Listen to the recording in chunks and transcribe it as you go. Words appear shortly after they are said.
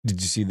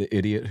Did you see the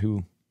idiot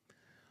who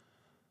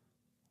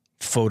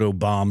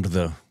photobombed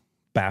the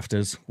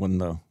BAFTAs when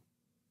the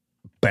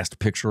Best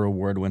Picture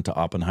award went to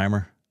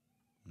Oppenheimer?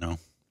 No.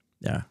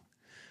 Yeah.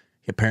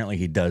 Apparently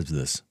he does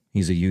this.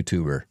 He's a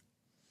YouTuber.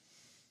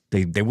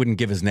 They wouldn't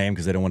give his name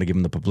because they don't want to give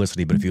him the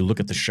publicity, but if you look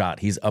at the shot,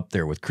 he's up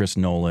there with Chris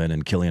Nolan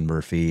and Cillian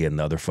Murphy and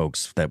the other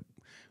folks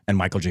and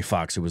Michael J.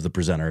 Fox, who was the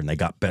presenter, and they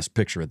got Best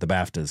Picture at the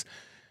BAFTAs.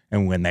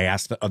 And when they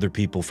asked the other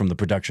people from the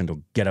production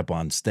to get up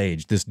on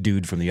stage, this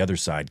dude from the other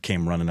side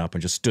came running up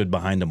and just stood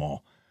behind them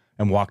all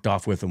and walked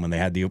off with them when they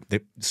had the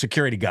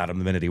security got him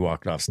the minute he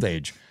walked off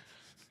stage.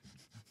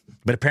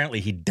 But apparently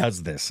he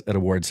does this at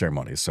award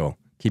ceremonies, so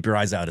keep your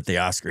eyes out at the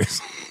Oscars.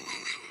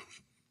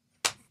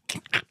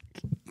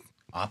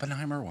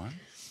 Oppenheimer won?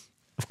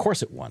 Of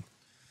course it won.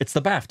 It's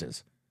the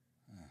BAFTAs.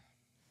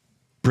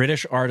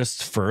 British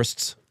artists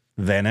first,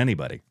 then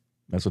anybody.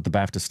 That's what the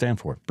BAFTAs stand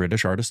for.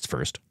 British artists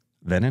first,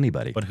 then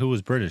anybody. But who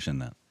was British in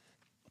that?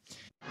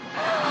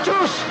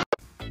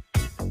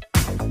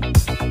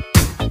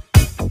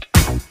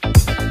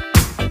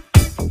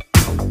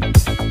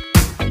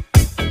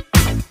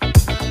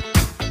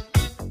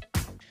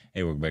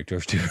 Hey, welcome back to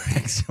our Studio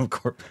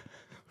Corp.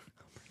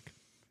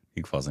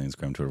 You can follow us on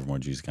Instagram, Twitter for more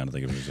juice kind of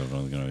thing.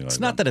 It's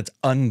not that it's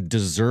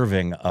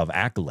undeserving of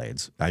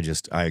accolades.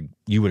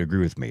 You would agree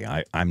with me.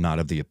 I'm not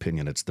of the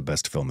opinion it's the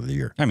best film of the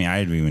year. I mean, I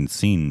haven't even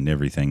seen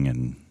everything,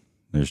 and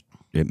there's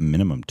at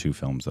minimum 2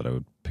 films that I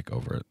would pick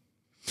over it.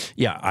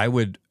 Yeah, I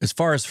would. As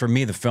far as for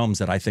me, the films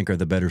that I think are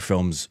the better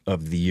films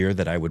of the year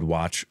that I would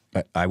watch,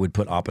 I would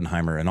put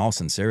Oppenheimer in all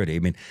sincerity. I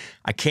mean,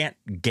 I can't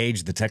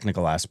gauge the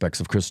technical aspects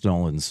of Chris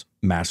Nolan's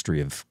mastery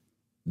of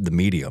the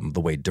medium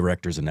the way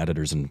directors and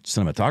editors and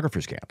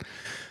cinematographers can.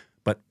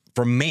 But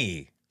for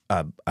me,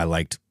 I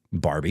liked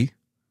Barbie.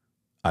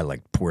 I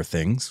liked Poor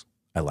Things.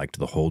 I liked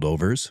The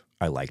Holdovers.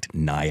 I liked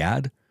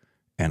Naiad.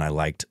 And I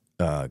liked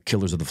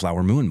Killers of the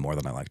Flower Moon more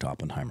than I liked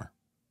Oppenheimer.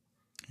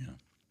 Yeah.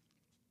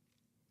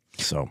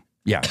 So,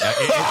 yeah.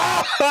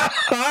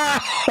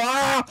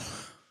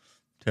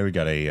 Terry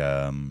got a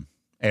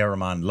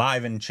Rahman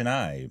live in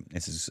Chennai.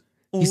 This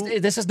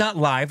is not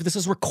live. This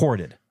is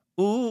recorded.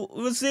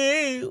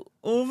 Urvashi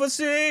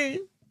Urvashi.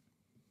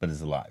 But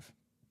it's live.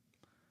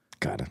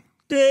 Got it.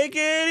 Take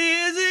it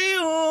easy,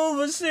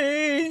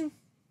 Urvashi.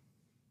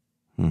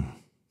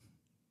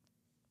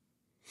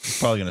 It's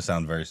probably going to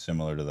sound very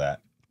similar to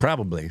that.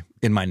 Probably.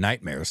 In my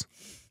nightmares.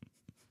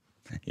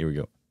 Here we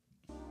go.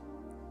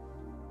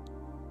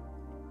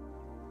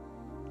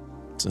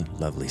 It's a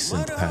lovely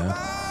synth pad.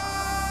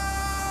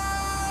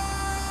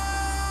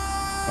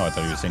 Oh, I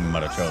thought he was singing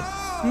Marachon.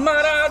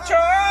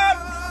 Marachon!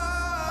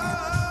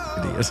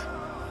 Idiot.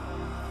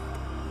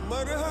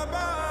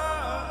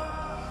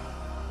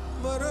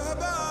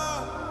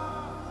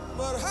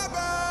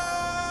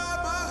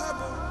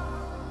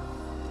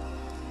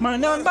 My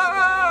number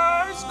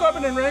is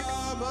Corbin and Rick.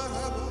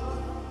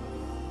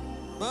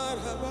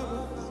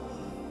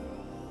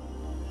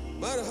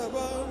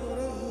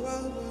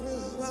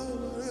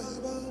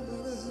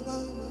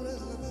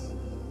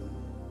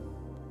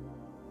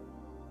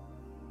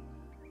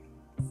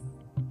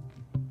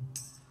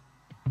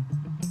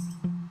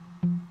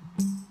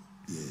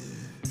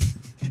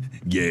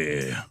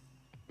 Yeah.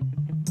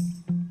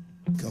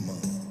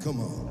 Come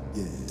on,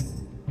 yeah.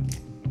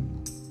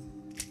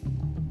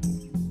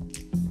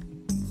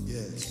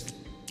 Yes.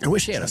 I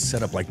wish he had a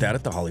setup like that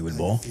at the Hollywood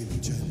Bowl.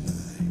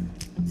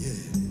 Yeah,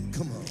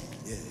 come on,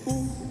 yeah.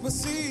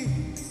 Urvashi,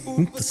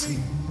 Urvashi.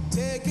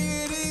 take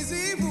it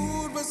easy,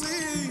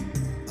 Urvashi.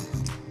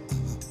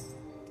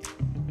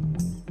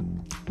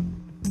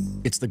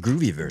 It's the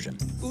groovy version.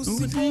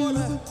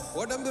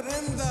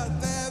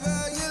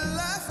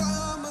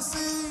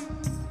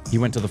 He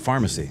went to the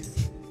pharmacy.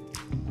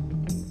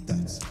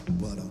 That's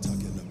what I'm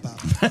talking about.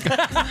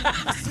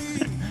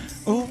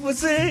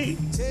 Urvashi.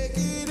 Take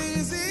it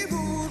easy,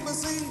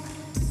 Urvashi.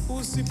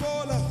 Usi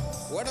pola,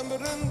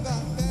 vadamuranda,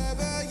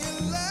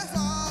 devayilla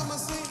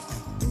pharmacy.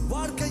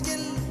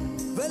 Varkayil,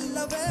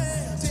 vellave.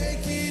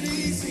 Take it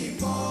easy,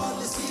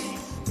 policy.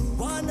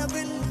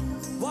 Vanavil,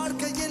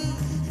 varkayil,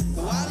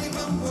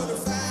 valibam for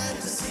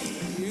fantasy.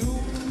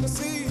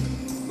 Urvashi,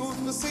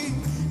 Urvashi.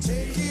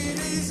 Take it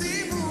easy,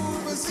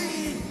 Urvashi.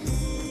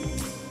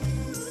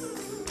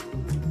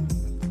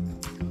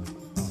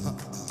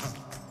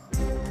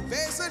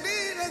 பேசடி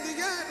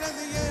ரதியே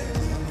ரதியே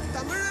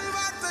தமிழில்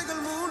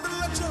வார்த்தைகள் 3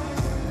 லட்சம்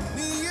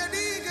நீ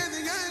அடி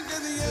கதியே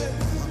கதியே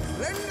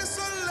 2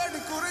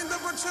 சொல்லடி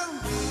குறைந்தபட்சம்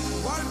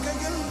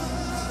வாழ்க்கையில்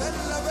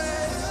வெல்லவே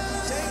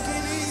take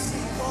it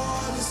easy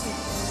policy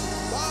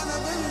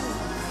வானவில்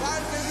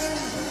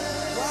வாழ்க்கையில்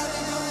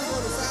வாலிபம்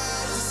ஒரு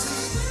fantasy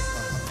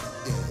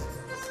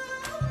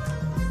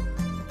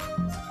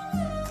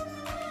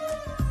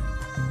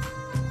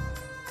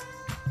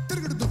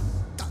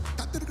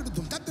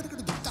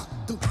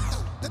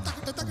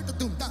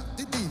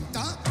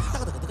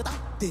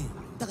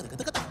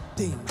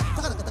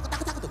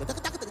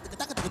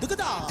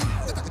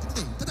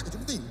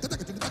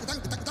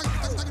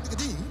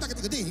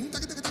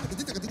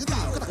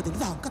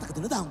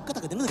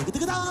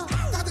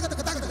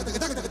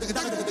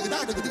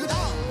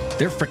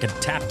They're freaking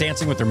tap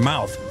dancing with their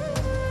mouth.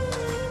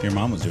 Your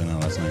mom was doing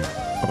that last night.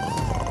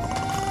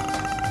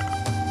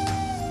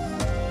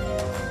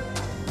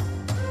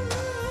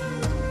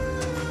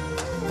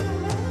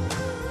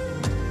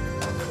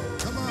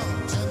 Come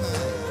on, Chennai.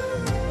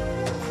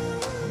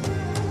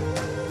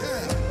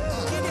 Yeah.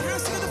 Get your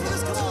hands together for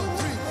this, come on.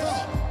 3,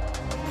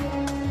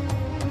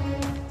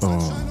 4.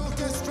 Sunshine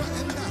Orchestra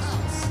in the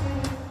house.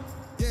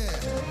 Yeah.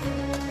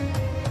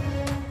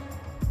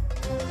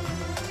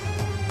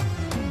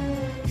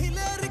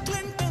 Hillary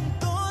Clinton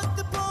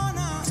தோத்து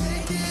போனா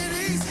Take it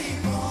easy,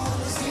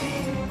 policy.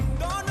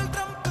 Donald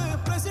Trump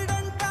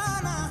president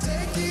ஆனா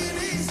Take it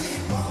easy,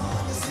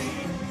 policy.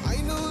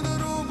 500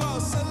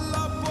 ரூபாய் செல்ல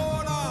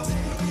போனா.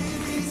 Take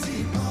it easy,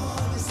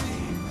 policy.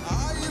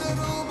 1000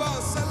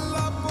 ரூபாய் செல்ல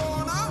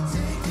போனா.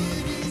 Take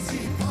it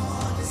easy,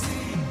 policy.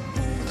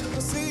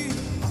 Urvashi,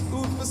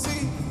 Urvashi.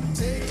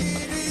 Take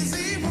it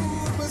easy,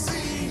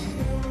 Urvashi.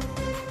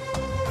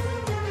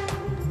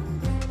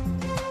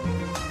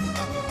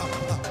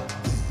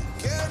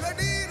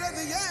 கேளடி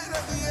ரதியே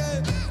ரதியே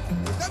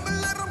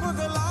உடம்பில்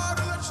நரம்புகள்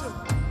 6 லட்சம்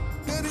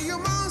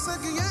தெரியுமா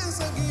சகியே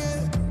சகியே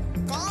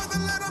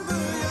காதல் நரம்பு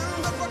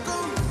எந்த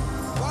பக்கம்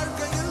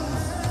வாழ்க்கையில்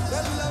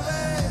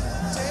வெல்லவே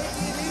take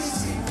it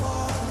easy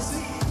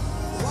policy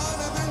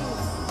வானவில்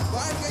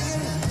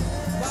வாழ்க்கையில்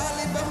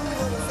வாலிபம்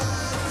ஒரு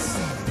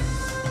fantasy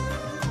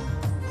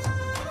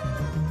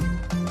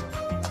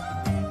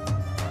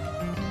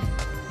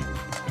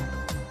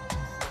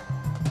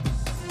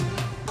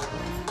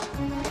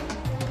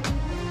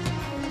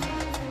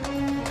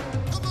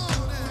come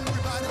on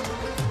everybody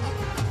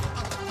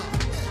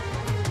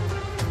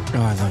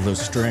Oh, I love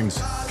those strings.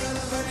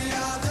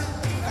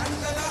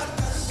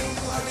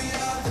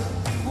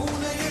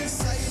 மூனையில்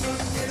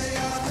சைவம்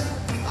கிடையாது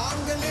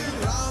ஆண்களில்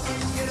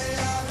ராமன்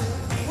கிடையாது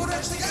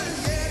புரட்சிகள்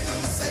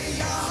ஏதும்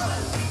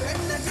செய்யாமல்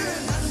பெண்ணுக்கு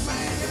நன்மை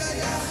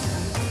கிடையாது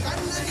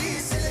கண்ணகி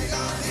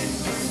சிலையாதின்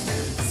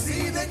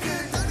சீதைக்கு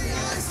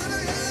தனியாய்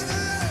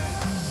சிலையேது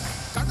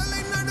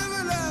கடலை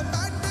நடுவில்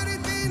பேட்டரி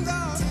தீந்தா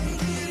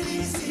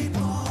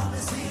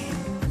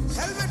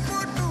ஹெல்மெட்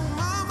போட்டு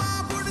மாமா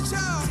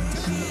பிடிச்சா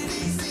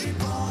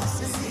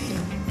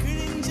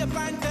கிழிஞ்ச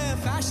பேண்ட்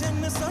ஃபேஷன்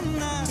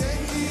சொன்னா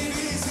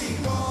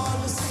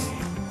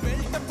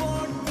பெல்ட்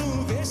போட்டு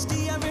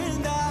வேஷ்டியா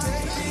விழுந்தா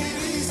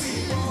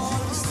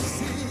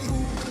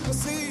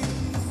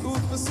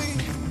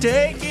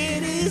Take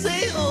it easy,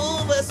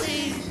 Urvashi.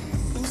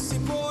 ஊசி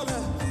போல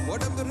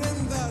உடம்பு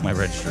இருந்தா My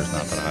register is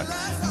not that high.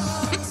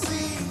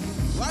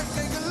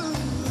 வாழ்க்கைகள்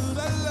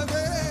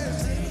வெல்லவே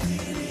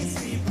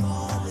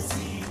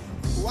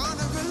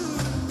வானவில்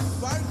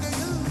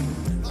வாழ்க்கையில்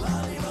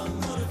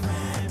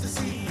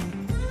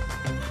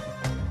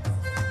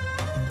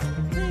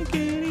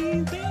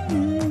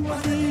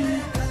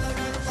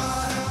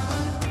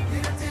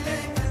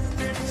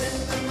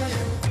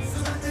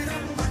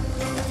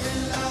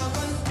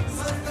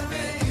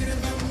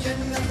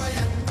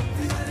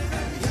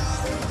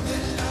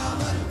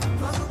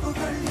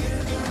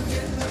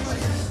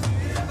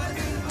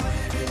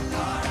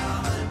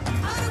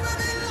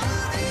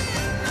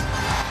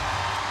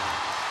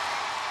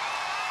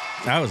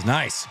That was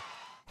nice.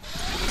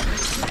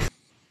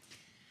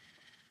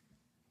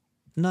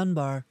 None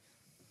bar.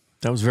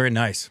 That was very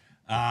nice.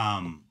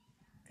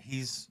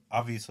 He's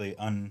obviously,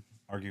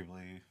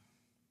 unarguably,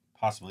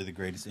 possibly the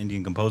greatest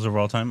Indian composer of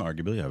all time.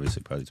 Arguably,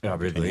 obviously,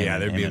 probably. Yeah,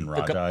 there'd be him and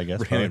Raja, I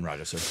guess. Him and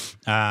Raja, sir.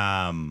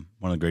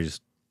 One of the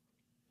greatest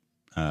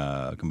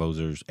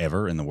composers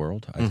ever in the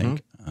world, I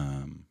think.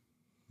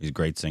 He's a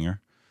great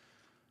singer.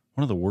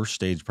 One of the worst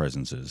stage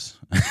presences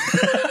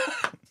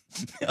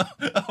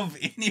of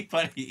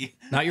anybody.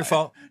 Not your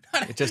fault.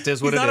 It just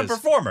is what He's it not is. a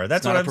performer.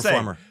 That's Not what a I'm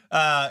performer.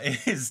 saying.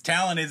 His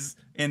talent is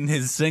in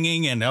his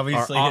singing and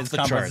obviously Are off his the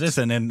charts.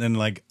 composition and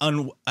like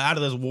out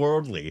of this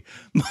worldly.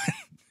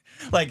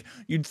 Like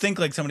you'd think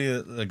like somebody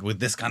like with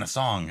this kind of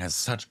song has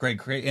such great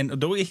and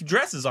the way he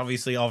dresses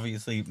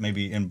obviously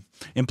maybe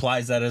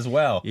implies that as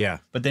well. Yeah.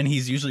 But then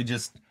he's usually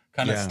just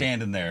kind of Yeah.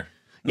 standing there.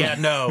 Yeah,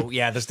 no,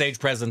 yeah. The stage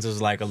presence is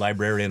like a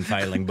librarian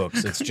filing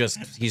books. It's just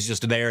he's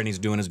just there and he's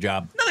doing his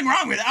job. Nothing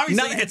wrong with it.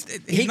 Obviously,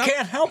 No, he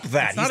can't help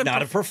that. He's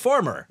not a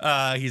performer.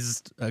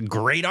 He's a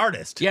great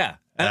artist. Yeah,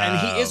 and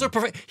he is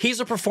he's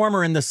a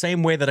performer in the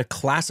same way that a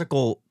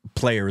classical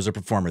player is a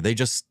performer. They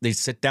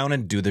sit down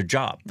and do their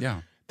job.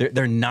 Yeah.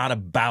 They're not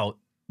about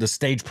the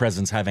stage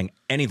presence having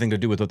anything to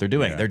do with what they're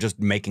doing. Yeah. They're just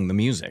making the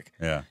music.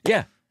 Yeah.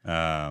 Yeah.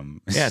 Yeah,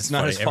 it's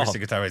not his Every fault.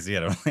 single time I see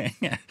it, I'm like,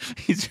 yeah,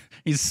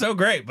 he's so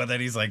great, but then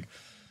he's like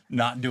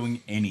not doing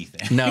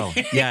anything. No,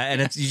 yeah, and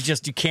it's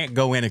you can't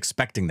go in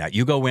expecting that.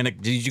 You go in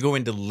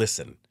to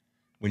listen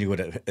when you go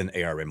to an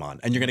A.R. Rahman,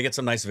 and you're gonna get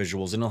some nice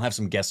visuals, and he'll have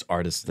some guest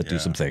artists that do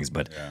some things.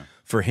 But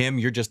for him,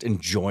 you're just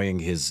enjoying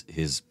his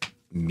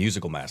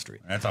musical mastery.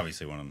 That's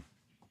obviously one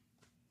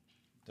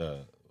of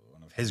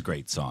his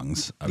great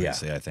songs.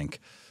 Obviously, I think,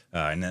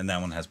 and then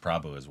that one has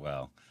Prabhu as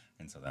well,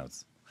 and so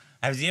that's.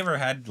 Has he ever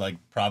had like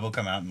Prabhu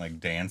come out and like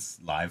dance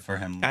live for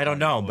him? I don't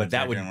know, but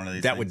that during one of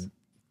these would things?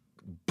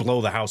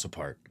 blow the house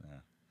apart.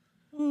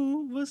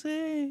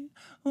 Urvashi,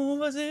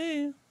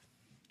 Urvashi.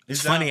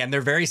 It's funny, and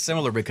they're very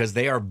similar because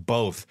they are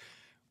both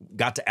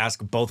got to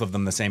ask both of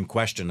them the same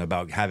question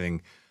about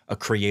having a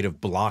creative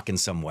block in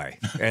some way,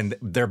 and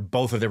they're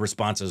both of their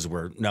responses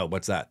were, "No,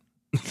 what's that?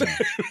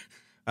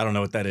 I don't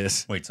know what that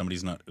is." Wait,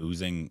 somebody's not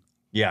oozing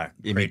Yeah,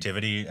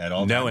 creativity at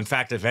all? no. times? In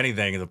fact, if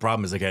anything, the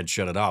problem is I can't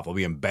shut it off. I'll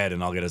be in bed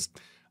and I'll get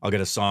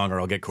a song or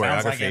I'll get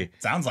choreography. Sounds like it.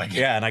 Sounds like it.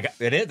 Yeah, and I got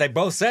it. They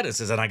both said it.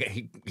 Says, and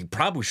he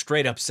probably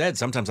straight up said,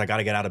 sometimes I got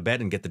to get out of bed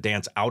and get the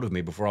dance out of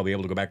me before I'll be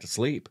able to go back to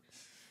sleep.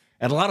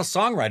 And a lot of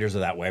songwriters are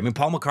that way. I mean,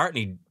 Paul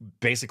McCartney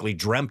basically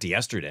dreamt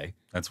yesterday.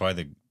 That's why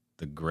the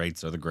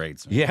greats are the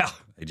greats. Yeah.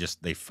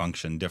 They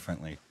function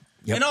differently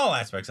Yep. in all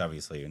aspects,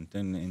 obviously.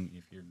 And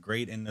if you're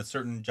great in a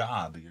certain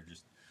job,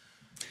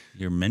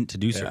 you're meant to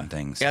do certain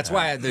things. Yeah, that's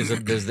why there's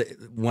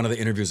one of the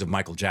interviews of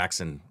Michael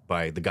Jackson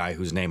by the guy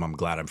whose name I'm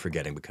glad I'm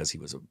forgetting because he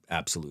was an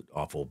absolute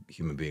awful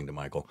human being to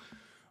Michael.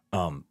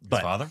 But His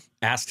father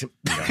asked him.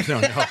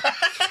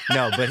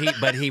 No,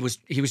 but he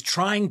was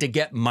trying to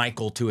get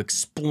Michael to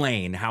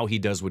explain how he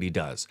does what he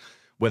does,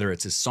 whether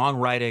it's his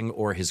songwriting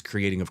or his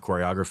creating of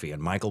choreography.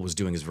 And Michael was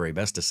doing his very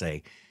best to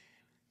say,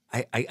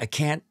 I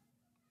can't.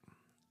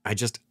 I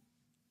just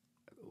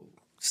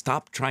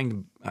stop trying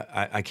to.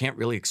 I can't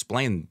really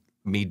explain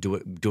me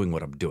doing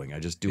what I'm doing. I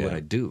just do what I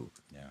do.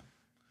 Yeah.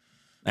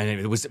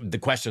 And the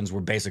questions were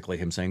basically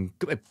him saying,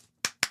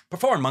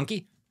 "Perform,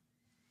 monkey.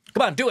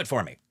 Come on, do it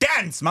for me.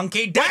 Dance,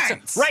 monkey,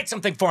 dance. Write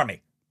something for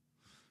me."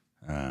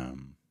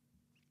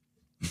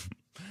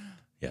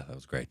 Yeah, that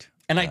was great.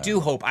 And I do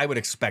hope, I would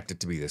expect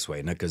it to be this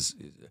way, because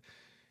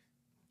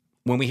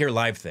when we hear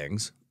live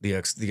things, the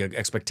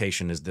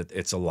expectation is that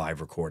it's a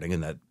live recording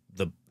and that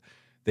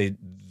they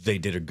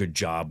did a good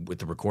job with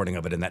the recording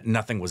of it and that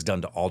nothing was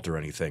done to alter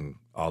anything,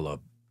 a la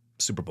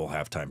Super Bowl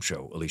halftime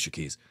show, Alicia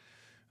Keys,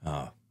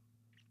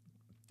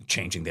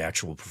 changing the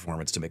actual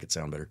performance to make it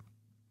sound better.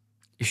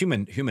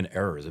 Human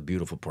error is a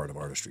beautiful part of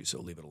artistry,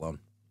 so leave it alone.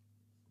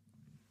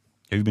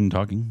 Have you been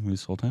talking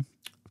this whole time?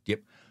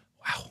 Yep.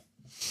 Wow.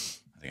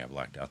 I think I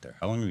blacked out there.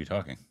 How long were you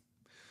talking?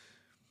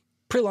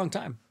 Pretty long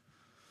time.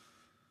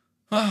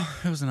 Oh,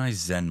 it was a nice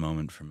Zen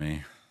moment for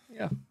me.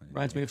 Yeah.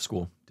 Reminds me of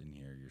school. Didn't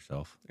hear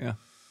yourself.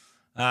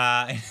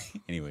 Yeah.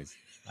 Anyways,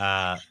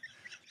 that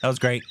was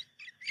great.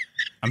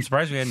 I'm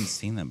surprised we hadn't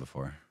seen that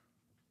before.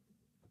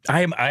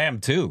 I am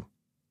too.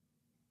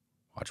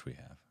 Watch, we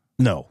have.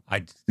 No.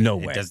 No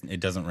it way. It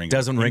doesn't ring.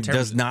 Doesn't ring.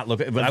 Does not look.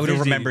 But I would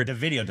have remembered. The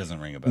video doesn't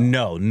ring a bell.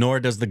 No, nor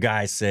does the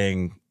guy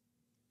saying,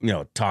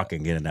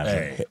 talking in and out.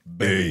 Hey,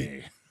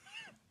 Hey,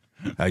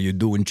 how you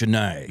doing,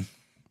 Chennai?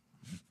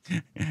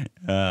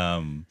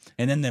 And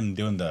then them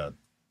doing the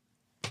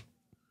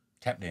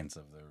tap dance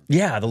of the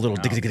Yeah, the little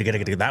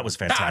that was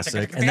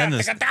fantastic. And then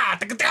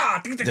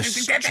the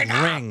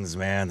strings,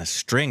 man, the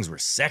strings were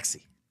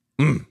sexy.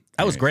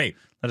 That was great.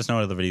 Let us know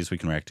what other videos we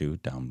can react to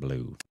down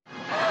below.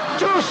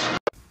 Juice!